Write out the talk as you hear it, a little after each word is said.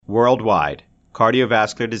Worldwide,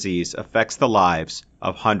 cardiovascular disease affects the lives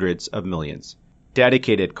of hundreds of millions.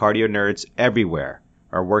 Dedicated cardio nerds everywhere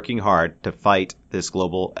are working hard to fight this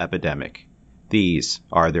global epidemic. These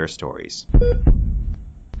are their stories.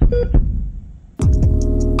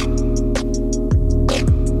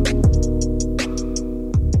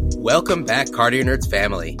 Welcome back, Cardio Nerds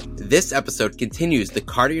family. This episode continues the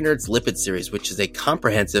Cardio Nerds Lipid series, which is a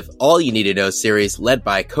comprehensive, all-you-need-to-know series led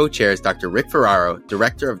by co-chairs Dr. Rick Ferraro,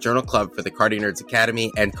 Director of Journal Club for the Cardio Nerds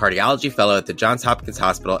Academy and Cardiology Fellow at the Johns Hopkins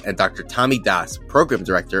Hospital, and Dr. Tommy Das, Program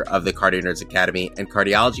Director of the Cardio Nerds Academy and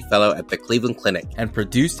Cardiology Fellow at the Cleveland Clinic, and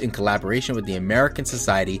produced in collaboration with the American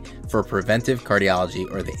Society for Preventive Cardiology,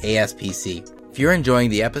 or the ASPC. If you're enjoying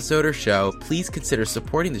the episode or show, please consider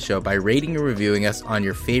supporting the show by rating and reviewing us on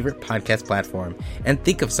your favorite podcast platform. And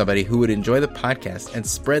think of somebody who would enjoy the podcast and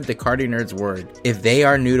spread the Cardio Nerds word. If they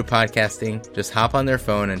are new to podcasting, just hop on their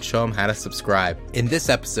phone and show them how to subscribe. In this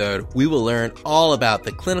episode, we will learn all about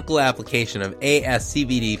the clinical application of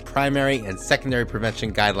ASCVD primary and secondary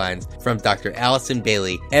prevention guidelines from Dr. Allison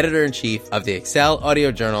Bailey, Editor-in-Chief of the Excel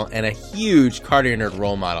Audio Journal and a huge Cardio Nerd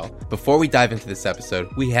role model. Before we dive into this episode,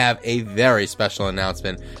 we have a very special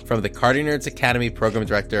announcement from the Cardio Nerds Academy Program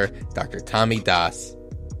Director, Dr. Tommy Das.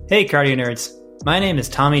 Hey Cardio Nerds, my name is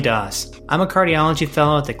Tommy Das. I'm a cardiology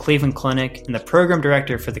fellow at the Cleveland Clinic and the Program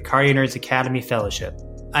Director for the Cardio Nerds Academy Fellowship.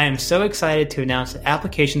 I am so excited to announce that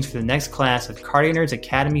applications for the next class of Cardio Nerds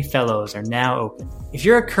Academy Fellows are now open. If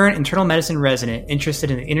you're a current internal medicine resident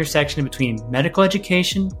interested in the intersection between medical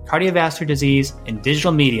education, cardiovascular disease, and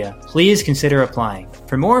digital media, please consider applying.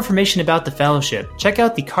 For more information about the fellowship, check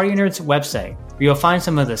out the Cardio Nerds website, where you'll find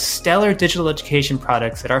some of the stellar digital education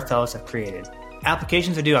products that our fellows have created.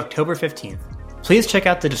 Applications are due October 15th. Please check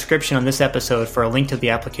out the description on this episode for a link to the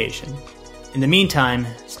application. In the meantime,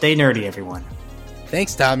 stay nerdy, everyone.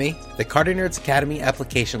 Thanks, Tommy. The Cardio Nerds Academy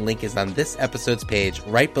application link is on this episode's page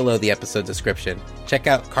right below the episode description. Check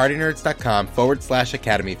out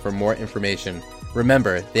cardionerds.com/academy for more information.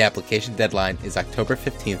 Remember, the application deadline is October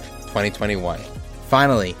 15th, 2021.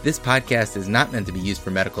 Finally, this podcast is not meant to be used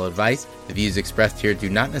for medical advice. The views expressed here do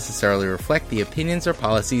not necessarily reflect the opinions or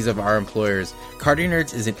policies of our employers. Cardio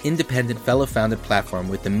Nerds is an independent, fellow-founded platform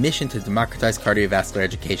with the mission to democratize cardiovascular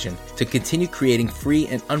education. To continue creating free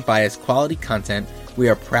and unbiased quality content, we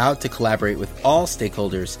are proud to collaborate with all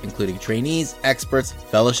stakeholders, including trainees, experts,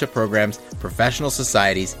 fellowship programs, professional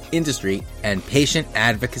societies, industry, and patient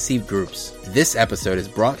advocacy groups. This episode is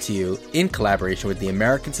brought to you in collaboration with the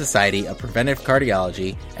American Society of Preventive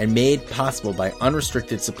Cardiology and made possible by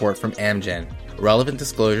unrestricted support from Amgen. Relevant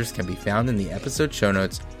disclosures can be found in the episode show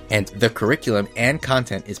notes, and the curriculum and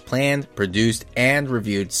content is planned, produced, and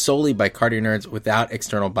reviewed solely by Cardio Nerds without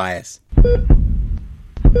external bias.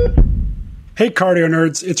 Hey Cardio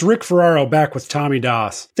Nerds, it's Rick Ferraro back with Tommy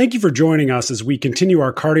Das. Thank you for joining us as we continue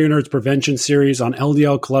our Cardio Nerds prevention series on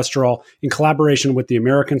LDL cholesterol in collaboration with the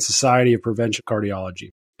American Society of Preventive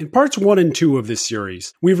Cardiology. In parts 1 and 2 of this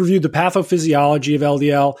series, we've reviewed the pathophysiology of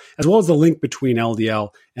LDL as well as the link between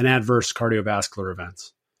LDL and adverse cardiovascular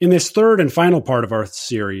events. In this third and final part of our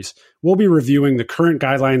series, we'll be reviewing the current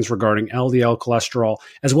guidelines regarding LDL cholesterol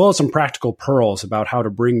as well as some practical pearls about how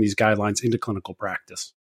to bring these guidelines into clinical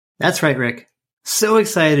practice. That's right, Rick. So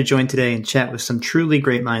excited to join today and chat with some truly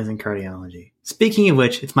great minds in cardiology. Speaking of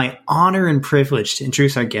which, it's my honor and privilege to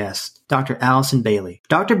introduce our guest, Dr. Allison Bailey.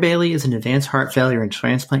 Dr. Bailey is an advanced heart failure and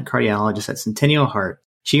transplant cardiologist at Centennial Heart.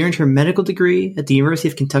 She earned her medical degree at the University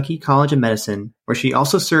of Kentucky College of Medicine, where she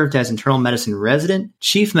also served as internal medicine resident,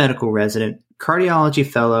 chief medical resident, cardiology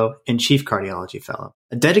fellow, and chief cardiology fellow.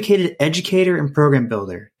 A dedicated educator and program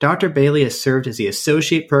builder, Dr. Bailey has served as the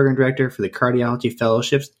associate program director for the cardiology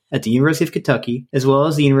fellowships at the University of Kentucky, as well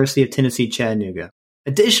as the University of Tennessee, Chattanooga.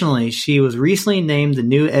 Additionally, she was recently named the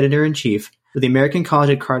new editor-in-chief for the American College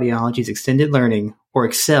of Cardiology's Extended Learning, or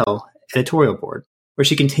EXCEL, editorial board, where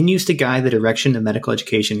she continues to guide the direction of medical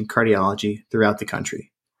education in cardiology throughout the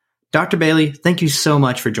country. Dr. Bailey, thank you so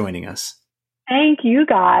much for joining us. Thank you,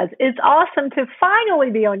 guys. It's awesome to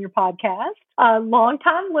finally be on your podcast. A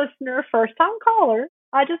long-time listener, first-time caller.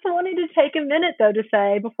 I just wanted to take a minute, though, to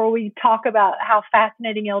say, before we talk about how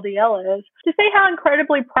fascinating LDL is, to say how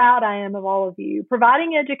incredibly proud I am of all of you.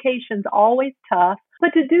 Providing education is always tough,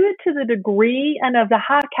 but to do it to the degree and of the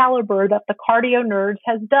high caliber that the Cardio Nerds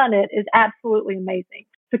has done it is absolutely amazing.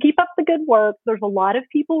 So keep up the good work. There's a lot of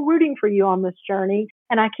people rooting for you on this journey,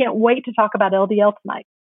 and I can't wait to talk about LDL tonight.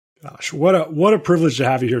 Gosh, what a privilege to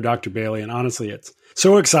have you here, Dr. Bailey. And honestly, it's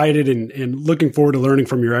so excited and looking forward to learning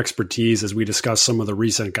from your expertise as we discuss some of the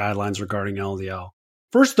recent guidelines regarding LDL.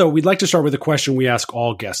 First, though, we'd like to start with a question we ask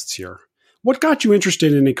all guests here. What got you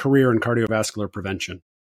interested in a career in cardiovascular prevention?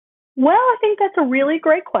 Well, I think that's a really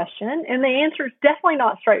great question. And the answer is definitely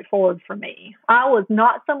not straightforward for me. I was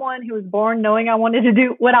not someone who was born knowing I wanted to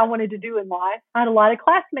do what I wanted to do in life. I had a lot of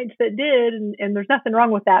classmates that did, and there's nothing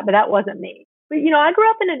wrong with that, but that wasn't me. But, I grew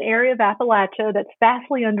up in an area of Appalachia that's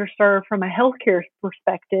vastly underserved from a healthcare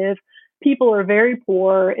perspective. People are very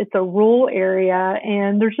poor. It's a rural area,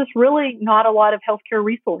 and there's just really not a lot of healthcare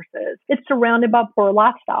resources. It's surrounded by poor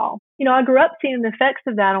lifestyle. I grew up seeing the effects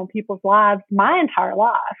of that on people's lives my entire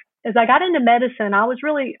life. As I got into medicine, I was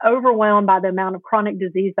really overwhelmed by the amount of chronic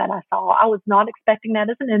disease that I saw. I was not expecting that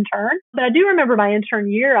as an intern, but I do remember my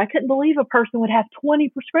intern year, I couldn't believe a person would have 20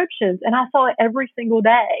 prescriptions, and I saw it every single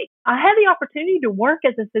day. I had the opportunity to work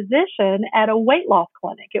as a physician at a weight loss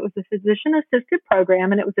clinic. It was a physician-assisted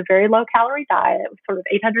program, and it was a very low-calorie diet. It was sort of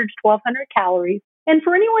 800 to 1,200 calories. And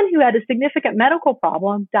for anyone who had a significant medical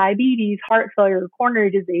problem, diabetes, heart failure,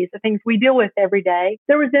 coronary disease, the things we deal with every day,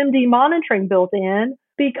 there was MD monitoring built in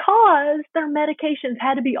because their medications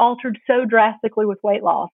had to be altered so drastically with weight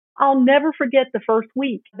loss. I'll never forget the first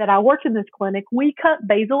week that I worked in this clinic. We cut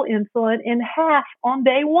basal insulin in half on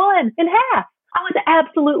day one, in half. I was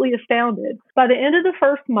absolutely astounded. By the end of the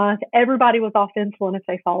first month, everybody was off insulin if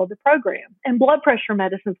they followed the program. And blood pressure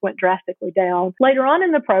medicines went drastically down. Later on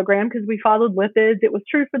in the program, because we followed lipids, it was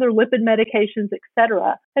true for their lipid medications,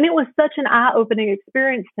 etc. And it was such an eye-opening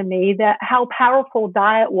experience to me that how powerful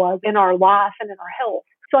diet was in our life and in our health.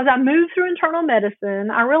 So as I moved through internal medicine,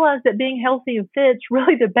 I realized that being healthy and fit is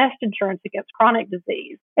really the best insurance against chronic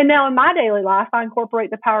disease. And now in my daily life, I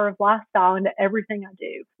incorporate the power of lifestyle into everything I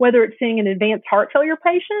do, whether it's seeing an advanced heart failure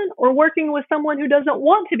patient or working with someone who doesn't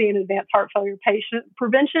want to be an advanced heart failure patient.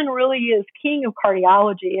 Prevention really is king of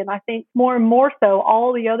cardiology. And I think more and more so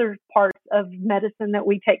all the other parts of medicine that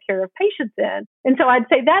we take care of patients in. And so I'd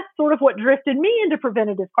say that's sort of what drifted me into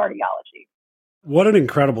preventative cardiology. What an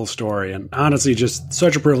incredible story. And honestly, just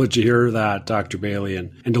such a privilege to hear that, Dr. Bailey,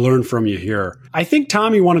 and to learn from you here. I think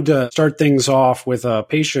Tommy wanted to start things off with a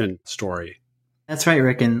patient story. That's right,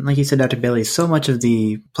 Rick. And like you said, Dr. Bailey, so much of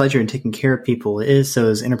the pleasure in taking care of people is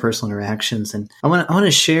those interpersonal interactions. And I want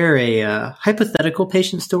to share a hypothetical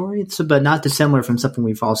patient story, but not dissimilar from something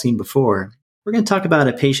we've all seen before. We're going to talk about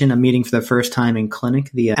a patient I'm meeting for the first time in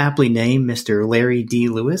clinic, the aptly named Mr. Larry D.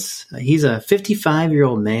 Lewis. He's a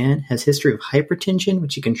 55-year-old man, has a history of hypertension,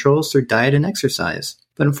 which he controls through diet and exercise.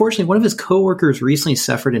 But unfortunately, one of his coworkers recently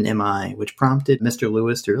suffered an MI, which prompted Mr.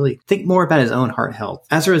 Lewis to really think more about his own heart health.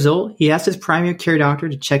 As a result, he asked his primary care doctor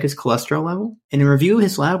to check his cholesterol level. And in review of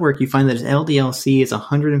his lab work, you find that his LDL-C is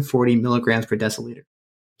 140 milligrams per deciliter.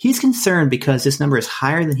 He's concerned because this number is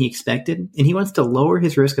higher than he expected, and he wants to lower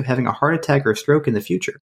his risk of having a heart attack or a stroke in the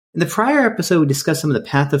future. In the prior episode, we discussed some of the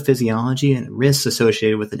pathophysiology and risks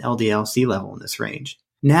associated with an LDL-C level in this range.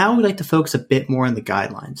 Now we'd like to focus a bit more on the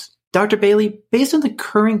guidelines. Dr. Bailey, based on the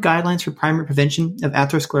current guidelines for primary prevention of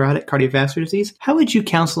atherosclerotic cardiovascular disease, how would you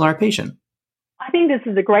counsel our patient? I think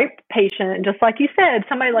this is a great patient, just like you said,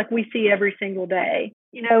 somebody like we see every single day.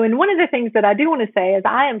 And one of the things that I do want to say is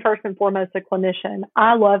I am first and foremost a clinician.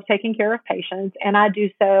 I love taking care of patients, and I do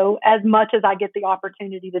so as much as I get the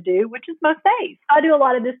opportunity to do, which is most days. I do a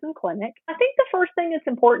lot of this in clinic. I think the first thing that's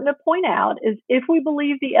important to point out is if we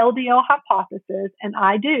believe the LDL hypothesis, and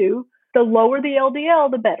I do, the lower the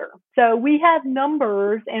LDL, the better. So we have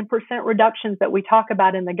numbers and percent reductions that we talk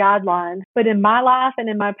about in the guidelines. But in my life and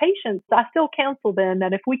in my patients, I still counsel them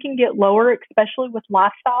that if we can get lower, especially with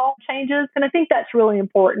lifestyle changes, then I think that's really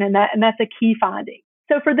important. And that's a key finding.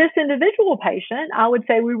 So for this individual patient, I would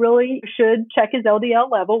say we really should check his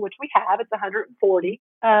LDL level, which we have. It's 140.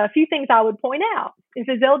 A few things I would point out. If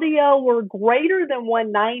his LDL were greater than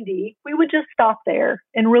 190, we would just stop there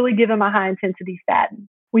and really give him a high-intensity statin.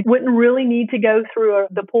 We wouldn't really need to go through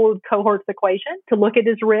the pooled cohorts equation to look at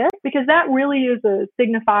his risk, because that really is a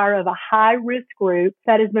signifier of a high-risk group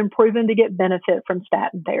that has been proven to get benefit from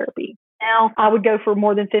statin therapy. Now, I would go for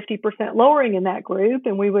more than 50% lowering in that group,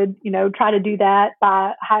 and we would, try to do that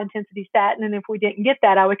by high-intensity statin. And if we didn't get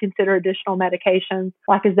that, I would consider additional medications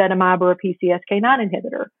like ezetimibe or a PCSK9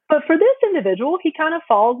 inhibitor. But for this individual, he kind of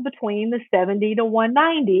falls between the 70 to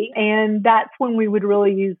 190, and that's when we would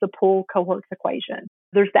really use the pooled cohorts equation.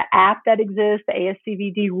 There's the app that exists, the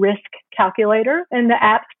ASCVD risk calculator, and the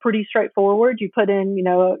app's pretty straightforward. You put in,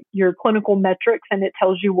 your clinical metrics, and it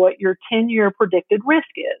tells you what your 10-year predicted risk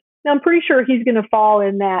is. Now, I'm pretty sure he's going to fall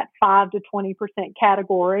in that 5 to 20%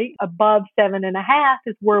 category. Above 7.5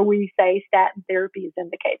 is where we say statin therapy is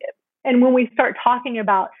indicated. And when we start talking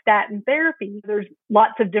about statin therapy, there's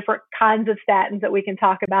lots of different kinds of statins that we can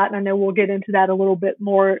talk about. And I know we'll get into that a little bit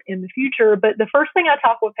more in the future. But the first thing I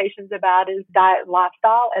talk with patients about is diet and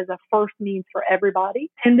lifestyle as a first means for everybody.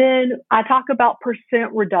 And then I talk about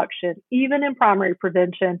percent reduction, even in primary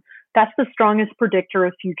prevention. That's the strongest predictor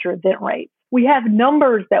of future event rates. We have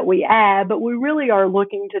numbers that we add, but we really are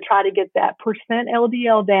looking to try to get that percent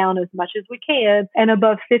LDL down as much as we can, and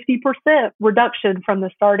above 50% reduction from the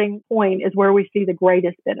starting point is where we see the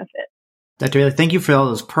greatest benefit. Dr. Bailey, thank you for all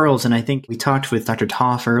those pearls. And I think we talked with Dr.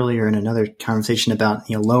 Toff earlier in another conversation about,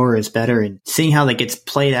 lower is better, and seeing how that gets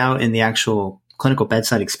played out in the actual clinical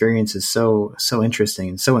bedside experience is so interesting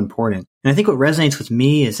and so important. And I think what resonates with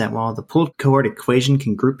me is that while the pooled cohort equation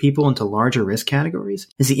can group people into larger risk categories,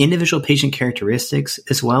 is the individual patient characteristics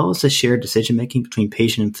as well as the shared decision-making between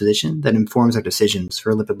patient and physician that informs our decisions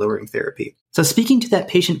for lipid-lowering therapy. So speaking to that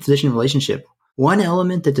patient-physician relationship, one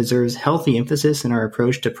element that deserves healthy emphasis in our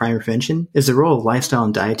approach to primary prevention is the role of lifestyle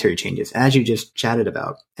and dietary changes, as you just chatted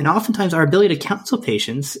about. And oftentimes our ability to counsel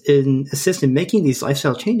patients and assist in making these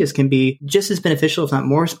lifestyle changes can be just as beneficial, if not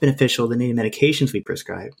more beneficial, than any medications we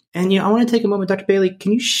prescribe. And I want to take a moment, Dr. Bailey,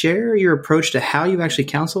 can you share your approach to how you actually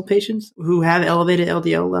counsel patients who have elevated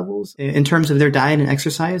LDL levels in terms of their diet and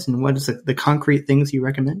exercise, and what is the concrete things you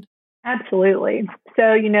recommend? Absolutely. So,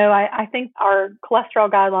 I think our cholesterol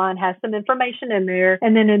guideline has some information in there.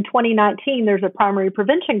 And then in 2019, there's a primary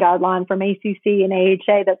prevention guideline from ACC and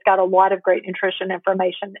AHA that's got a lot of great nutrition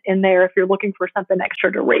information in there if you're looking for something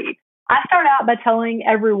extra to read. I start out by telling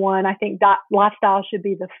everyone I think lifestyle should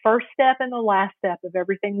be the first step and the last step of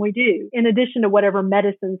everything we do, in addition to whatever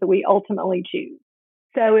medicines that we ultimately choose.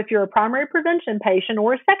 So if you're a primary prevention patient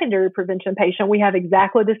or a secondary prevention patient, we have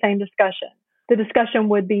exactly the same discussion. The discussion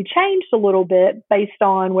would be changed a little bit based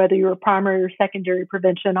on whether you're a primary or secondary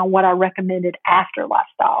prevention on what I recommended after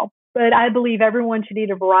lifestyle. But I believe everyone should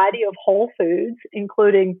eat a variety of whole foods,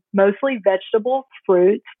 including mostly vegetables,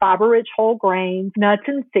 fruits, fiber-rich whole grains, nuts,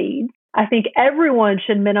 and seeds. I think everyone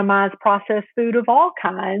should minimize processed food of all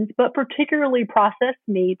kinds, but particularly processed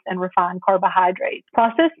meats and refined carbohydrates.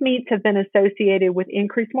 Processed meats have been associated with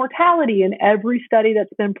increased mortality in every study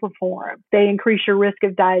that's been performed. They increase your risk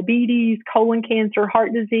of diabetes, colon cancer,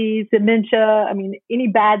 heart disease, dementia. Any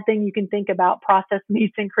bad thing you can think about, processed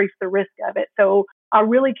meats increase the risk of it. So I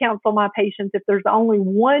really counsel my patients, if there's only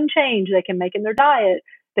one change they can make in their diet,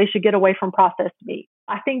 they should get away from processed meat.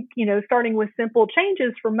 I think, starting with simple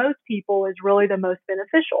changes for most people is really the most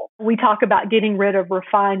beneficial. We talk about getting rid of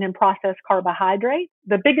refined and processed carbohydrates.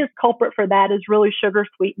 The biggest culprit for that is really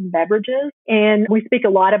sugar-sweetened beverages. And we speak a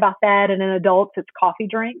lot about that. And in adults, it's coffee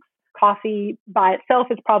drinks. Coffee by itself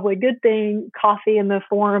is probably a good thing. Coffee in the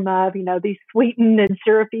form of, these sweetened and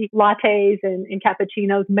syrupy lattes and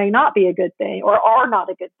cappuccinos may not be a good thing or are not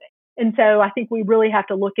a good thing. And so I think we really have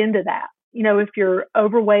to look into that. If you're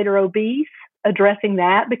overweight or obese, addressing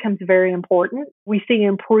that becomes very important. We see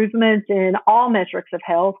improvements in all metrics of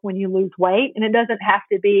health when you lose weight, and it doesn't have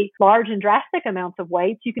to be large and drastic amounts of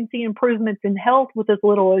weight. You can see improvements in health with as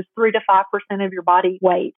little as 3 to 5% of your body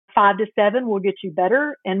weight. 5 to 7 will get you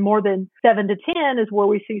better, and more than 7 to 10 is where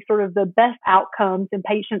we see sort of the best outcomes in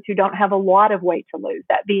patients who don't have a lot of weight to lose,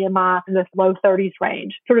 that BMI in the low 30s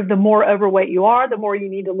range. Sort of the more overweight you are, the more you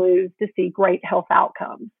need to lose to see great health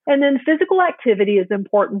outcomes. And then physical activity is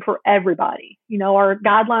important for everybody. Our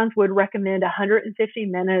guidelines would recommend 150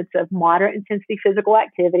 minutes of moderate intensity physical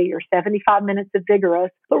activity or 75 minutes of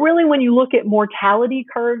vigorous. But really, when you look at mortality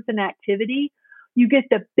curves in activity, you get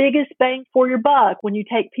the biggest bang for your buck when you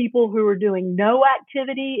take people who are doing no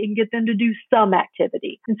activity and get them to do some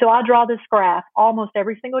activity. And so I draw this graph almost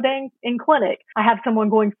every single day in clinic. I have someone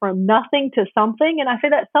going from nothing to something, and I say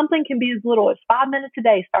that something can be as little as 5 minutes a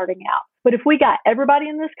day starting out. But if we got everybody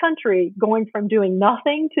in this country going from doing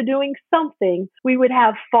nothing to doing something, we would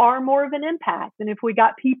have far more of an impact than if we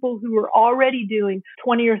got people who are already doing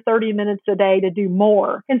 20 or 30 minutes a day to do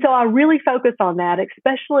more. And so I really focus on that,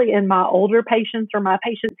 especially in my older patients or my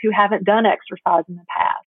patients who haven't done exercise in the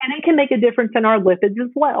past. And it can make a difference in our lipids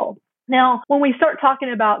as well. Now, when we start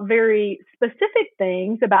talking about very specific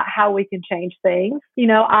things about how we can change things,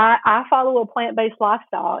 I follow a plant-based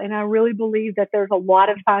lifestyle, and I really believe that there's a lot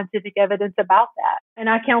of scientific evidence about that. And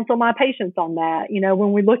I counsel my patients on that.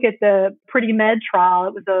 When we look at the Pretty Med trial,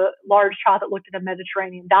 it was a large trial that looked at a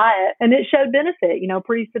Mediterranean diet, and it showed benefit,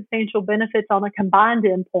 pretty substantial benefits on a combined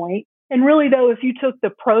endpoint. And really, though, if you took the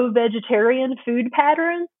pro-vegetarian food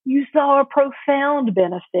pattern, you saw a profound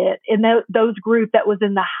benefit in those group that was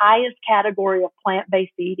in the highest category of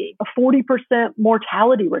plant-based eating, a 40%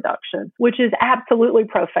 mortality reduction, which is absolutely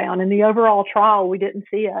profound. In the overall trial, we didn't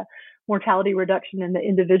see a mortality reduction in the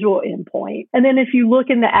individual endpoint. And then if you look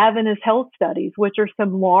in the Adventist Health Studies, which are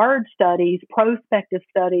some large studies, prospective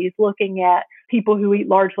studies looking at people who eat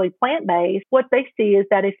largely plant-based, what they see is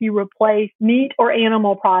that if you replace meat or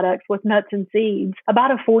animal products with nuts and seeds,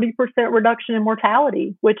 about a 40% reduction in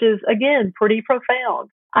mortality, which is, again, pretty profound.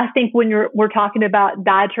 I think when we're talking about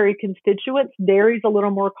dietary constituents, dairy is a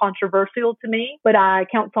little more controversial to me, but I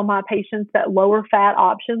counsel my patients that lower fat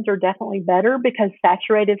options are definitely better because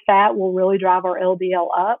saturated fat will really drive our LDL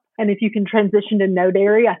up. And if you can transition to no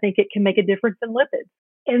dairy, I think it can make a difference in lipids.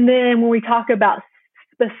 And then when we talk about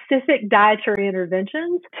specific dietary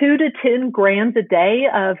interventions, 2 to 10 grams a day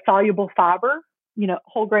of soluble fiber,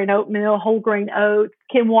 whole grain oatmeal, whole grain oats,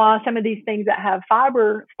 quinoa, some of these things that have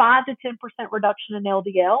fiber, 5 to 10% reduction in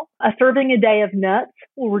LDL. A serving a day of nuts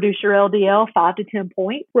will reduce your LDL 5 to 10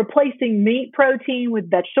 points. Replacing meat protein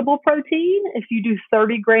with vegetable protein, if you do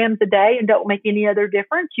 30 grams a day and don't make any other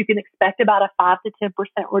difference, you can expect about a 5 to 10%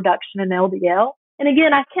 reduction in LDL. And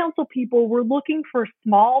again, I counsel people, we're looking for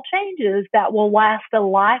small changes that will last a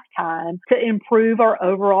lifetime to improve our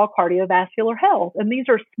overall cardiovascular health. And these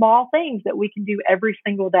are small things that we can do every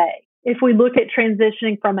single day. If we look at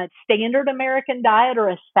transitioning from a standard American diet or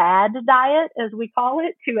a SAD diet, as we call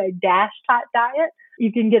it, to a DASH type diet,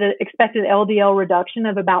 you can get an expected LDL reduction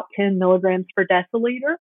of about 10 milligrams per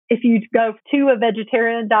deciliter. If you go to a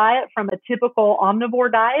vegetarian diet from a typical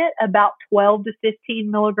omnivore diet, about 12 to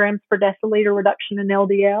 15 milligrams per deciliter reduction in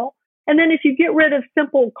LDL. And then if you get rid of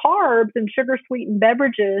simple carbs and sugar-sweetened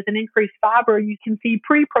beverages and increase fiber, you can see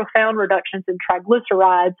pretty profound reductions in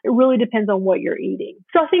triglycerides. It really depends on what you're eating.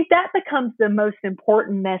 So I think that becomes the most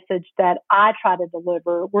important message that I try to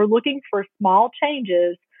deliver. We're looking for small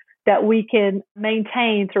changes that we can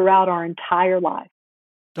maintain throughout our entire life.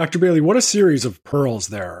 Dr. Bailey, what a series of pearls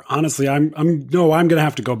there. Honestly, I'm going to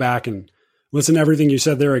have to go back and listen to everything you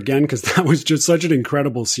said there again, because that was just such an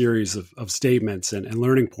incredible series of statements and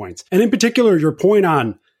learning points. And in particular, your point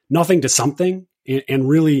on nothing to something and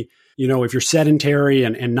really, if you're sedentary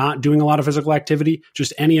and not doing a lot of physical activity,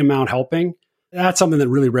 just any amount helping, that's something that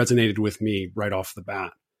really resonated with me right off the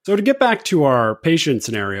bat. So to get back to our patient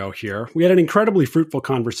scenario here, we had an incredibly fruitful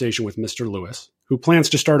conversation with Mr. Lewis, who plans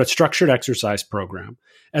to start a structured exercise program,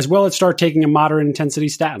 as well as start taking a moderate intensity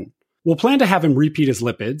statin. We'll plan to have him repeat his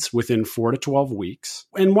lipids within 4 to 12 weeks.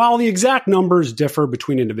 And while the exact numbers differ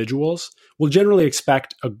between individuals, we'll generally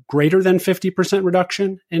expect a greater than 50%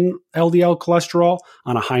 reduction in LDL cholesterol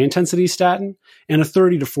on a high-intensity statin and a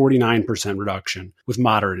 30 to 49% reduction with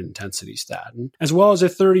moderate intensity statin, as well as a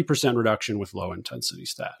 30% reduction with low-intensity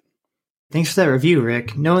statin. Thanks for that review,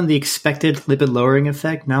 Rick. Knowing the expected lipid lowering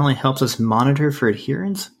effect not only helps us monitor for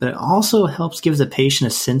adherence, but it also helps give the patient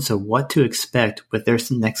a sense of what to expect with their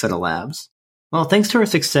next set of labs. Well, thanks to our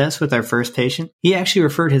success with our first patient, he actually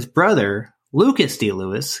referred his brother, Lucas D.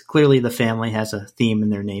 Lewis, clearly the family has a theme in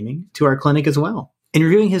their naming, to our clinic as well. In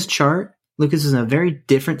reviewing his chart, Lucas is in a very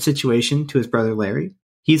different situation to his brother Larry.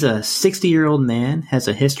 He's a 60-year-old man, has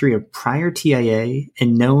a history of prior TIA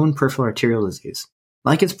and known peripheral arterial disease.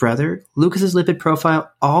 Like his brother, Lucas's lipid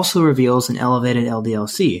profile also reveals an elevated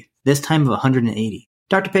LDL-C, this time of 180.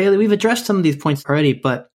 Dr. Bailey, we've addressed some of these points already,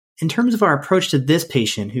 but in terms of our approach to this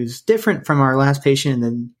patient, who's different from our last patient, and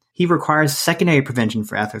then he requires secondary prevention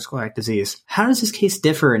for atherosclerotic disease, how does this case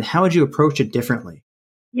differ, and how would you approach it differently?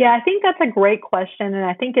 Yeah, I think that's a great question, and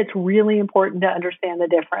I think it's really important to understand the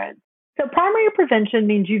difference. So primary prevention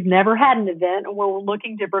means you've never had an event and we're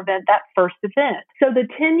looking to prevent that first event. So the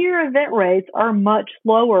 10-year event rates are much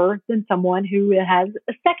lower than someone who has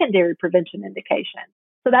a secondary prevention indication.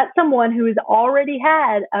 So that's someone who has already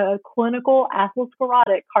had a clinical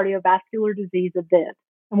atherosclerotic cardiovascular disease event.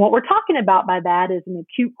 And what we're talking about by that is an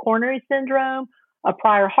acute coronary syndrome, a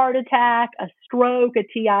prior heart attack, a stroke, a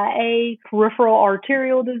TIA, peripheral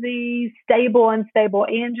arterial disease, stable, unstable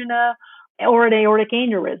angina, or an aortic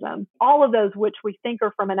aneurysm, all of those which we think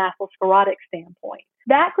are from an atherosclerotic standpoint.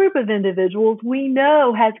 That group of individuals we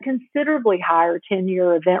know has considerably higher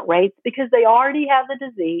 10-year event rates because they already have the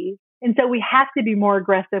disease, and so we have to be more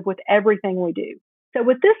aggressive with everything we do. So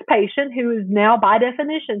with this patient, who is now by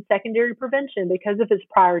definition secondary prevention because of his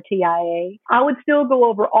prior TIA, I would still go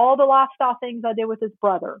over all the lifestyle things I did with his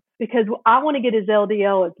brother because I want to get his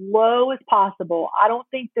LDL as low as possible. I don't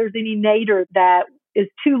think there's any nadir that is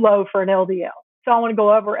too low for an LDL. So I want to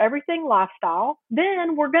go over everything lifestyle.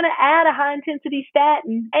 Then we're going to add a high intensity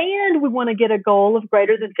statin and we want to get a goal of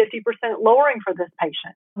greater than 50% lowering for this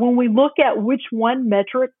patient. When we look at which one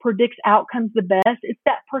metric predicts outcomes the best, it's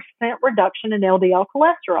that percent reduction in LDL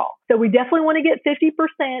cholesterol. So we definitely want to get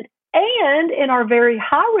 50% And in our very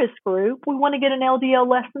high risk group, we want to get an LDL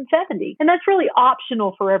less than 70. And that's really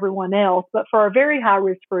optional for everyone else. But for our very high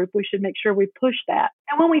risk group, we should make sure we push that.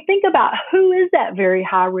 And when we think about who is that very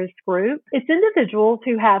high risk group, it's individuals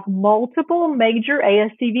who have multiple major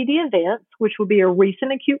ASCVD events, which would be a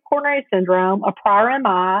recent acute coronary syndrome, a prior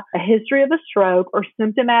MI, a history of a stroke, or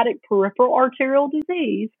symptomatic peripheral arterial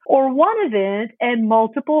disease, or one event and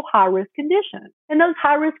multiple high risk conditions. And those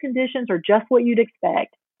high risk conditions are just what you'd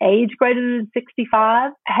expect. Age greater than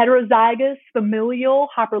 65, heterozygous familial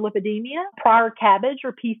hyperlipidemia, prior CABG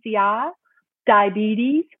or PCI,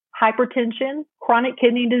 diabetes, hypertension, chronic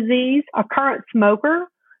kidney disease, a current smoker,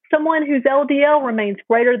 someone whose LDL remains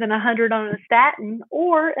greater than 100 on a statin,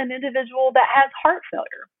 or an individual that has heart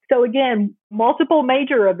failure. So again, multiple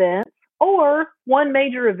major events or one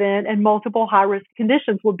major event and multiple high-risk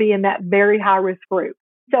conditions will be in that very high-risk group.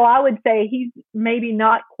 So I would say he's maybe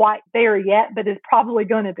not quite there yet, but is probably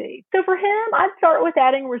going to be. So for him, I'd start with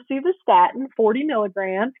adding rosuvastatin, 40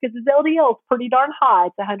 milligrams, because his LDL is pretty darn high.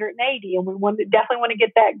 It's 180, and we definitely want to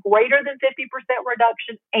get that greater than 50%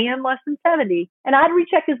 reduction and less than 70. And I'd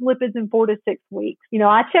recheck his lipids in 4 to 6 weeks.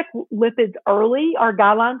 I check lipids early. Our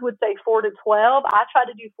guidelines would say 4 to 12. I try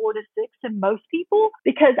to do 4 to 6 in most people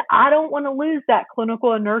because I don't want to lose that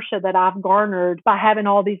clinical inertia that I've garnered by having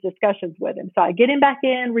all these discussions with him. So I get him back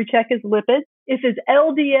in, recheck his lipids. If his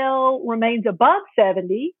LDL remains above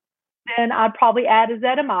 70, then I'd probably add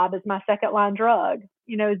ezetimibe as my second line drug.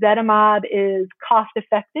 Ezetimibe is cost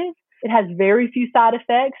effective. It has very few side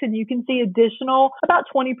effects, and you can see additional about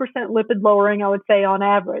 20% lipid lowering, I would say, on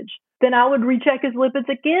average. Then I would recheck his lipids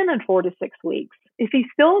again in 4 to 6 weeks. If he's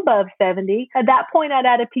still above 70, at that point, I'd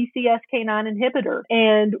add a PCSK9 inhibitor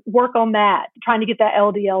and work on that, trying to get that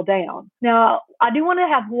LDL down. Now, I do want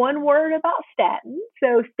to have one word about statins.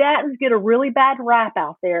 So statins get a really bad rap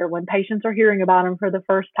out there when patients are hearing about them for the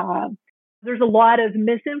first time. There's a lot of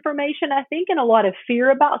misinformation, I think, and a lot of fear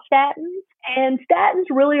about statins. And statins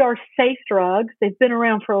really are safe drugs. They've been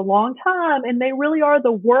around for a long time, and they really are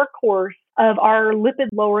the workhorse of our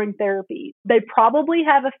lipid-lowering therapies. They probably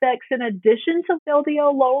have effects in addition to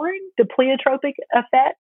LDL lowering, the pleiotropic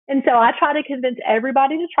effect. And so I try to convince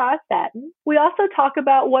everybody to try a statin. We also talk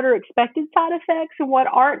about what are expected side effects and what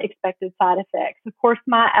aren't expected side effects. Of course,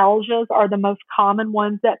 myalgias are the most common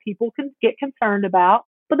ones that people can get concerned about.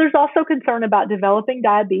 But there's also concern about developing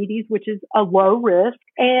diabetes, which is a low risk,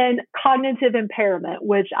 and cognitive impairment,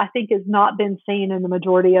 which I think has not been seen in the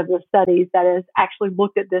majority of the studies that has actually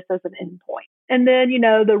looked at this as an endpoint. And then,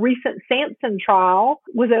 the recent Samson trial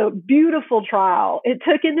was a beautiful trial. It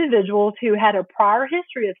took individuals who had a prior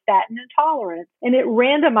history of statin intolerance, and it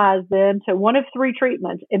randomized them to one of 3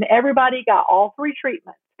 treatments, and everybody got all 3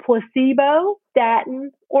 treatments: placebo,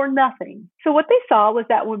 statin, or nothing. So what they saw was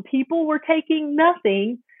that when people were taking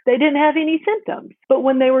nothing, they didn't have any symptoms. But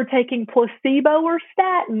when they were taking placebo or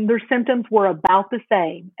statin, their symptoms were about the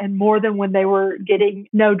same and more than when they were getting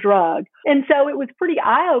no drug. And so it was pretty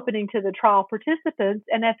eye-opening to the trial participants.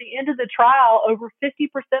 And at the end of the trial, over 50%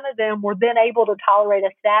 of them were then able to tolerate a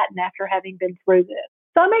statin after having been through this.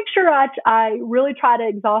 So I make sure I really try to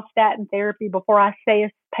exhaust statin therapy before I say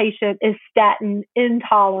a patient is statin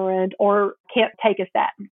intolerant or can't take a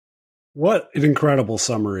statin. What an incredible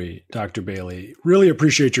summary, Dr. Bailey. Really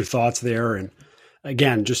appreciate your thoughts there. And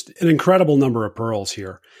again, just an incredible number of pearls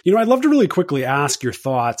here. I'd love to really quickly ask your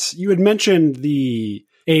thoughts. You had mentioned the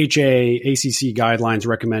AHA ACC guidelines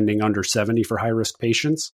recommending under 70 for high-risk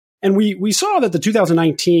patients. And we saw that the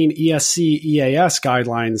 2019 ESC EAS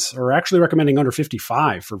guidelines are actually recommending under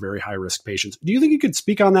 55 for very high-risk patients. Do you think you could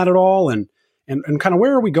speak on that at all? And kind of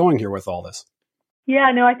where are we going here with all this?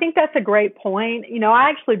 Yeah, no, I think that's a great point. I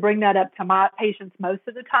actually bring that up to my patients most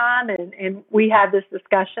of the time, and we have this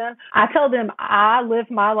discussion. I tell them I live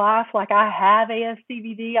my life like I have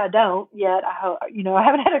ASCVD. I don't yet. I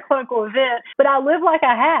haven't had a clinical event, but I live like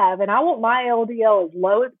I have, and I want my LDL as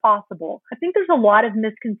low as possible. I think there's a lot of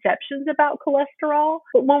misconceptions about cholesterol,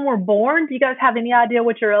 but when we're born, do you guys have any idea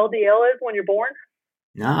what your LDL is when you're born?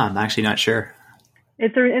 No, I'm actually not sure.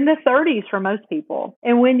 It's in the 30s for most people.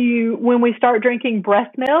 And when we start drinking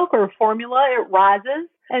breast milk or formula, it rises.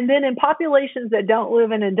 And then in populations that don't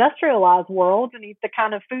live in industrialized worlds and eat the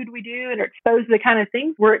kind of food we do and are exposed to the kind of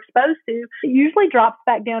things we're exposed to, it usually drops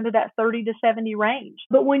back down to that 30 to 70 range.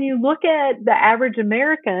 But when you look at the average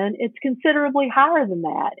American, it's considerably higher than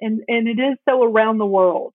that. And it is so around the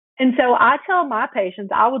world. And so I tell my patients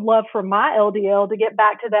I would love for my LDL to get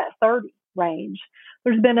back to that 30 range.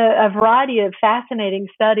 There's been a variety of fascinating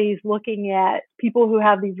studies looking at people who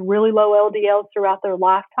have these really low LDLs throughout their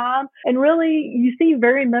lifetime. And really, you see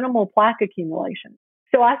very minimal plaque accumulation.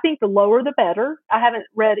 So I think the lower the better. I haven't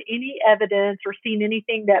read any evidence or seen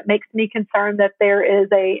anything that makes me concerned that there is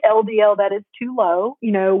a LDL that is too low,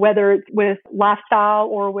 whether it's with lifestyle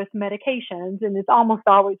or with medications. And it's almost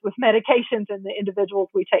always with medications in the individuals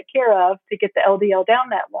we take care of to get the LDL down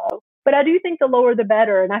that low. But I do think the lower the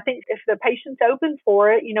better. And I think if the patient's open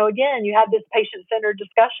for it, again, you have this patient-centered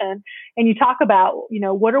discussion and you talk about,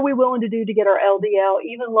 what are we willing to do to get our LDL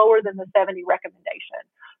even lower than the 70 recommendation?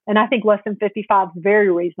 And I think less than 55 is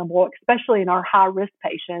very reasonable, especially in our high-risk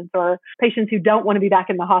patients or patients who don't want to be back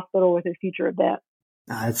in the hospital with a future event.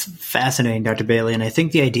 It's fascinating, Dr. Bailey. And I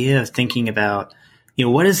think the idea of thinking about,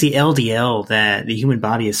 what is the LDL that the human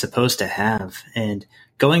body is supposed to have? And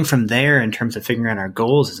going from there in terms of figuring out our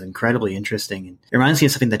goals is incredibly interesting. And it reminds me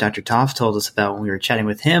of something that Dr. Toff told us about when we were chatting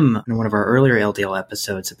with him in one of our earlier LDL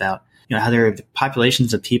episodes about how there are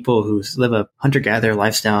populations of people who live a hunter-gatherer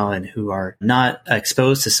lifestyle and who are not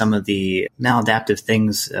exposed to some of the maladaptive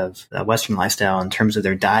things of Western lifestyle in terms of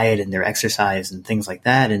their diet and their exercise and things like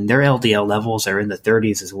that. And their LDL levels are in the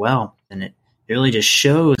 30s as well. And it really just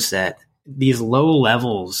shows that these low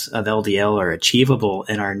levels of LDL are achievable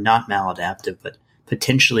and are not maladaptive, but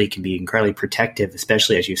potentially can be incredibly protective,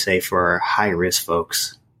 especially, as you say, for our high-risk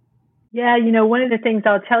folks. Yeah, one of the things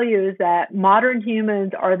I'll tell you is that modern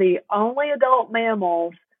humans are the only adult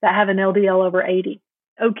mammals that have an LDL over 80.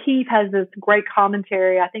 O'Keefe has this great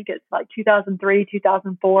commentary, I think it's like 2003,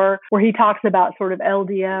 2004, where he talks about sort of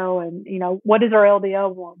LDL and, what is our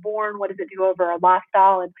LDL when we're born? What does it do over our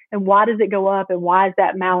lifestyle? And why does it go up? And why is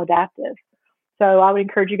that maladaptive? So I would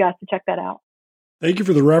encourage you guys to check that out. Thank you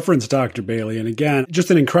for the reference, Dr. Bailey. And again,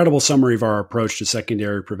 just an incredible summary of our approach to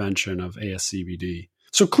secondary prevention of ASCVD.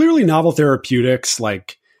 So clearly novel therapeutics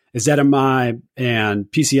like ezetimibe and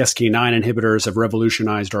PCSK9 inhibitors have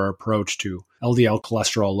revolutionized our approach to LDL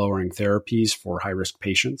cholesterol lowering therapies for high-risk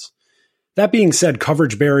patients. That being said,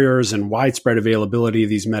 coverage barriers and widespread availability of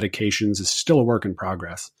these medications is still a work in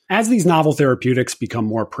progress. As these novel therapeutics become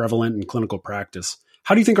more prevalent in clinical practice,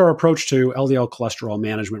 how do you think our approach to LDL cholesterol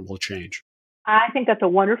management will change? I think that's a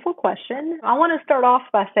wonderful question. I want to start off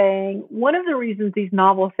by saying one of the reasons these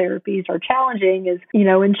novel therapies are challenging is,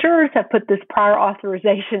 insurers have put this prior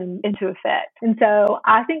authorization into effect. And so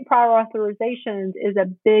I think prior authorizations is a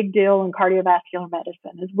big deal in cardiovascular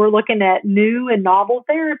medicine as we're looking at new and novel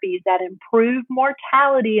therapies that improve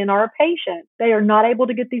mortality in our patients. They are not able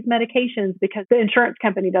to get these medications because the insurance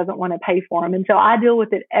company doesn't want to pay for them. And so I deal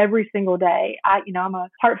with it every single day. I'm a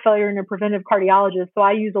heart failure and a preventive cardiologist, so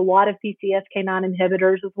I use a lot of PCSK9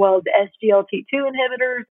 inhibitors as well as SGLT2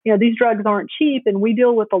 inhibitors. These drugs aren't cheap and we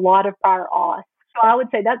deal with a lot of prior auth. So I would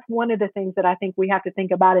say that's one of the things that I think we have to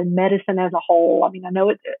think about in medicine as a whole. I know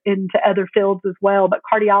it's into other fields as well, but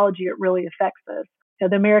cardiology, it really affects us.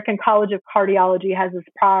 The American College of Cardiology has this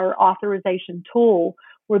prior authorization tool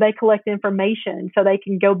where they collect information so they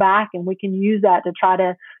can go back and we can use that to try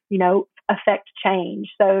to, affect change.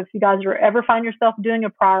 So if you guys ever find yourself doing a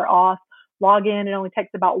prior auth, log in. It only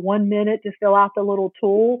takes about 1 minute to fill out the little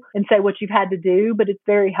tool and say what you've had to do, but it's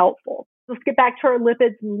very helpful. Let's get back to our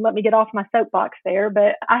lipids and let me get off my soapbox there.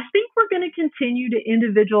 But I think we're going to continue to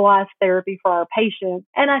individualize therapy for our patients.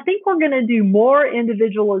 And I think we're going to do more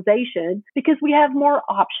individualization because we have more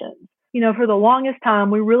options. For the longest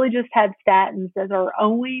time, we really just had statins as our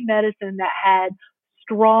only medicine that had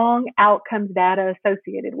strong outcomes data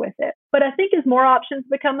associated with it. But I think as more options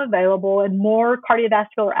become available and more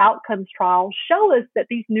cardiovascular outcomes trials show us that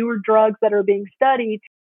these newer drugs that are being studied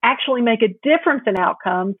actually make a difference in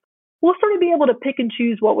outcomes, we'll sort of be able to pick and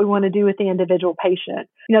choose what we want to do with the individual patient.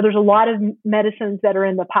 There's a lot of medicines that are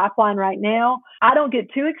in the pipeline right now. I don't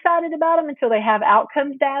get too excited about them until they have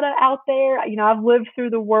outcomes data out there. I've lived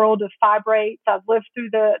through the world of fibrates. I've lived through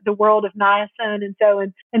the world of niacin. And so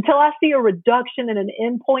until I see a reduction in an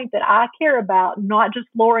endpoint that I care about, not just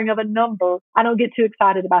lowering of a number, I don't get too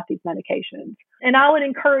excited about these medications. And I would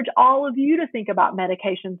encourage all of you to think about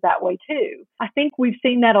medications that way too. I think we've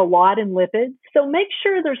seen that a lot in lipids. So make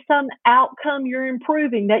sure there's some outcome you're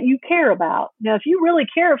improving that you care about. Now, if you really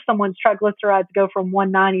care if someone's triglycerides go from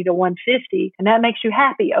 190 to 150 and that makes you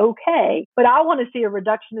happy, okay. But I want to see a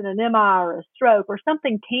reduction in an MI or a stroke or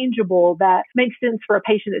something tangible that makes sense for a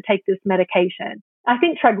patient to take this medication. I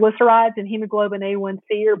think triglycerides and hemoglobin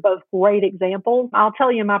A1C are both great examples. I'll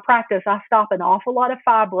tell you, in my practice, I stop an awful lot of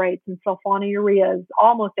fibrates and sulfonylureas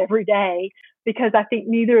almost every day because I think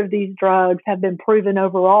neither of these drugs have been proven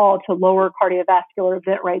overall to lower cardiovascular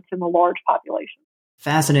event rates in the large population.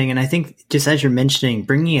 Fascinating. And I think just as you're mentioning,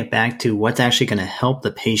 bringing it back to what's actually going to help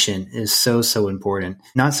the patient is so, so important.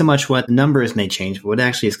 Not so much what numbers may change, but what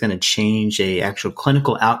actually is going to change a actual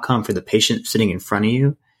clinical outcome for the patient sitting in front of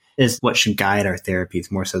you is what should guide our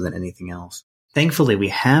therapies more so than anything else. Thankfully, we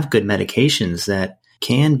have good medications that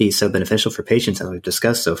can be so beneficial for patients as we've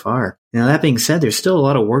discussed so far. Now, that being said, there's still a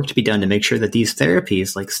lot of work to be done to make sure that these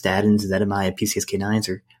therapies like statins, ezetimibe, PCSK9s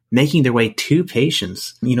are making their way to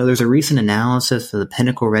patients. There's a recent analysis of the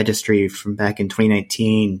Pinnacle Registry from back in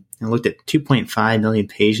 2019 and looked at 2.5 million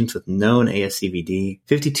patients with known ASCVD.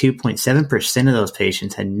 52.7% of those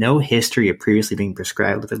patients had no history of previously being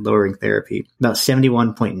prescribed lipid-lowering therapy. About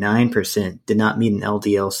 71.9% did not meet an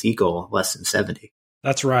LDL-C goal of less than 70.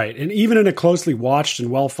 That's right. And even in a closely watched and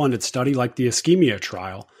well-funded study like the ischemia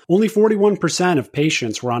trial, only 41% of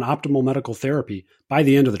patients were on optimal medical therapy by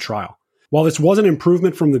the end of the trial. While this was an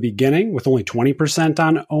improvement from the beginning, with only 20%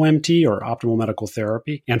 on OMT or optimal medical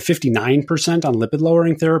therapy and 59% on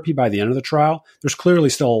lipid-lowering therapy by the end of the trial, there's clearly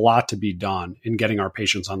still a lot to be done in getting our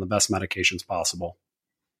patients on the best medications possible.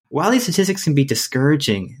 While these statistics can be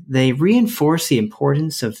discouraging, they reinforce the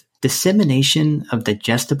importance of dissemination of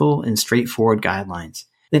digestible and straightforward guidelines,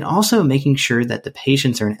 then also making sure that the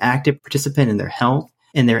patients are an active participant in their health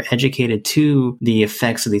and they're educated to the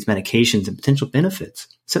effects of these medications and potential benefits.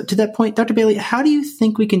 So to that point, Dr. Bailey, how do you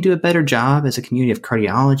think we can do a better job as a community of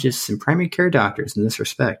cardiologists and primary care doctors in this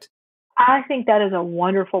respect? I think that is a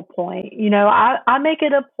wonderful point. I make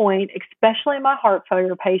it a point, especially my heart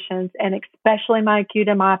failure patients and especially my acute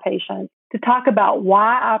MI patients, to talk about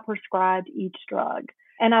why I prescribed each drug.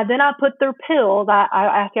 And I put their pills. I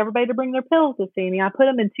ask everybody to bring their pills to see me. I put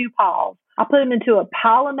them in two piles. I put them into a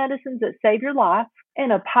pile of medicines that save your life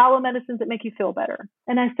and a pile of medicines that make you feel better.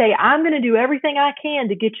 And I say, I'm going to do everything I can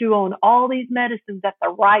to get you on all these medicines at the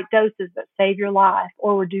right doses that save your life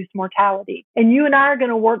or reduce mortality. And you and I are going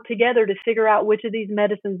to work together to figure out which of these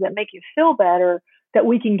medicines that make you feel better that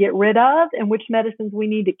we can get rid of and which medicines we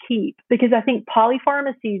need to keep. Because I think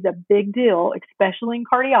polypharmacy is a big deal, especially in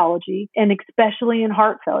cardiology and especially in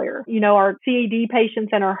heart failure. Our CAD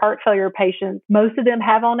patients and our heart failure patients, most of them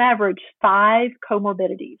have on average 5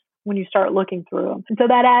 comorbidities when you start looking through them. And so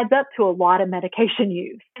that adds up to a lot of medication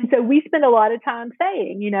use. And so we spend a lot of time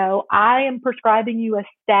saying, I am prescribing you a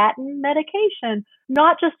statin medication,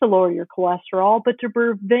 not just to lower your cholesterol, but to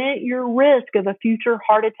prevent your risk of a future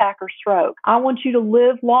heart attack or stroke. I want you to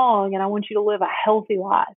live long and I want you to live a healthy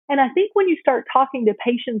life. And I think when you start talking to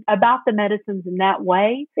patients about the medicines in that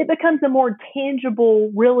way, it becomes a more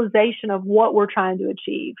tangible realization of what we're trying to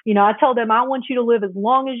achieve. I tell them, I want you to live as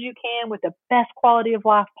long as you can with the best quality of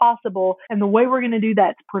life possible. And the way we're going to do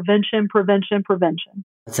that is prevention, prevention, prevention.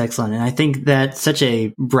 That's excellent. And I think that's such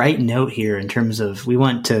a bright note here in terms of we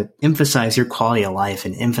want to emphasize your quality of life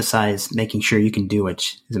and emphasize making sure you can do what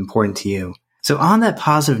is important to you. So on that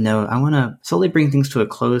positive note, I want to slowly bring things to a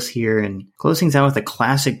close here and close things out with a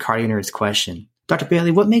classic Cardio Nerds question. Dr.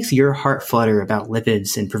 Bailey, what makes your heart flutter about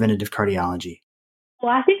lipids and preventative cardiology?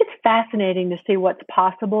 Well, I think it's fascinating to see what's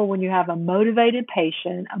possible when you have a motivated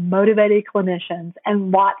patient, a motivated clinicians,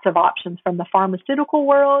 and lots of options from the pharmaceutical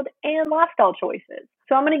world and lifestyle choices.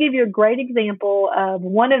 So I'm going to give you a great example of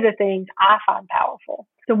one of the things I find powerful.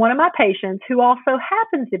 So one of my patients, who also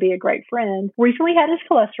happens to be a great friend, recently had his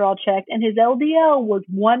cholesterol checked and his LDL was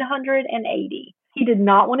 180. He did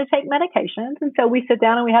not want to take medications. And so we sat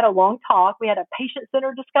down and we had a long talk. We had a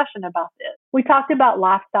patient-centered discussion about this. We talked about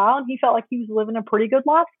lifestyle and he felt like he was living a pretty good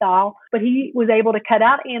lifestyle, but he was able to cut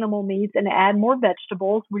out animal meats and add more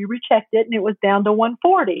vegetables. We rechecked it and it was down to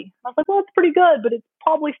 140. I was like, well, it's pretty good, but it's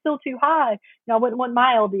probably still too high. I wouldn't want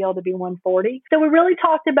my LDL to be 140. So we really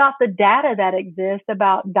talked about the data that exists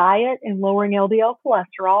about diet and lowering LDL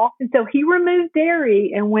cholesterol. And so he removed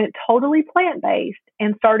dairy and went totally plant-based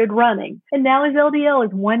and started running. And now his LDL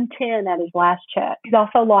is 110 at his last check. He's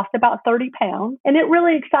also lost about 30 pounds. And it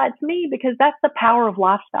really excites me because that's the power of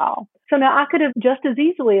lifestyle. So now I could have just as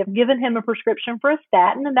easily have given him a prescription for a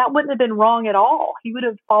statin, and that wouldn't have been wrong at all. He would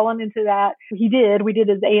have fallen into that. He did. We did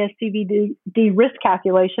his ASCVD risk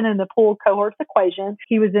calculation in the pooled cohorts equation.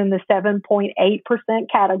 He was in the 7.8%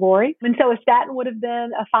 category. And so a statin would have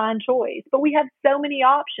been a fine choice. But we have so many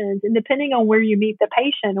options, and depending on where you meet the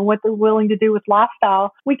patient and what they're willing to do with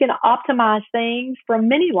lifestyle, we can optimize things from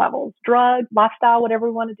many levels, drug, lifestyle, whatever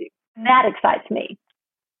we want to do. That excites me.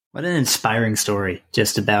 What an inspiring story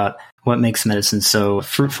just about what makes medicine so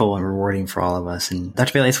fruitful and rewarding for all of us. And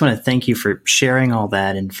Dr. Bailey, I just want to thank you for sharing all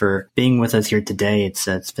that and for being with us here today.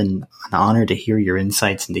 It's been an honor to hear your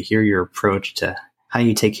insights and to hear your approach to how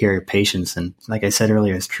you take care of your patients. And like I said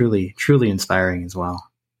earlier, it's truly, truly inspiring as well.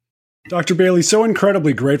 Dr. Bailey, so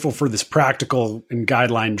incredibly grateful for this practical and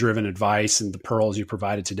guideline-driven advice and the pearls you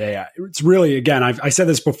provided today. It's really, again, I said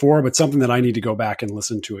this before, but something that I need to go back and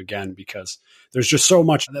listen to again because there's just so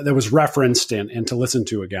much that was referenced and to listen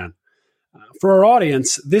to again. For our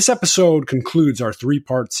audience, this episode concludes our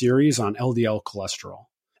 3-part series on LDL cholesterol.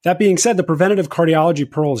 That being said, the preventative cardiology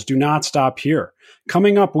pearls do not stop here.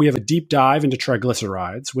 Coming up, we have a deep dive into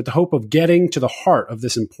triglycerides with the hope of getting to the heart of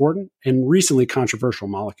this important and recently controversial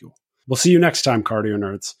molecule. We'll see you next time, Cardio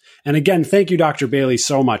Nerds. And again, thank you, Dr. Bailey,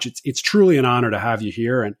 so much. It's truly an honor to have you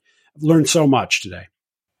here, and I've learned so much today.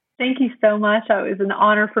 Thank you so much. It was an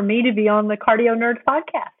honor for me to be on the Cardio Nerds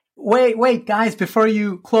podcast. Wait, guys, before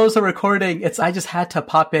you close the recording, I just had to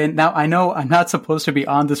pop in. Now, I know I'm not supposed to be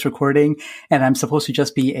on this recording, and I'm supposed to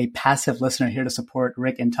just be a passive listener here to support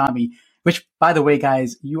Rick and Tommy, which, by the way,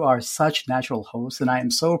 guys, you are such natural hosts, and I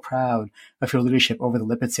am so proud of your leadership over the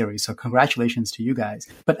lipid series. So congratulations to you guys.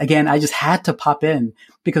 But again, I just had to pop in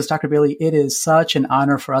because, Dr. Bailey, it is such an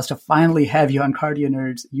honor for us to finally have you on Cardio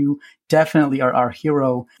Nerds. You definitely are our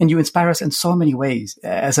hero, and you inspire us in so many ways.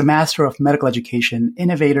 As a master of medical education,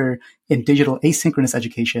 innovator in digital asynchronous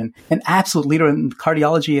education, an absolute leader in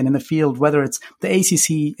cardiology and in the field, whether it's the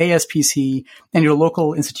ACC, ASPC, and your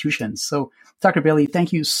local institutions. So, Dr. Bailey,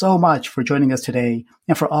 thank you so much for joining us today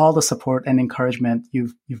and for all the support and encouragement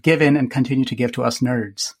you've given and continue to give to us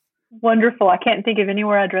nerds. Wonderful. I can't think of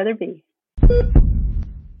anywhere I'd rather be.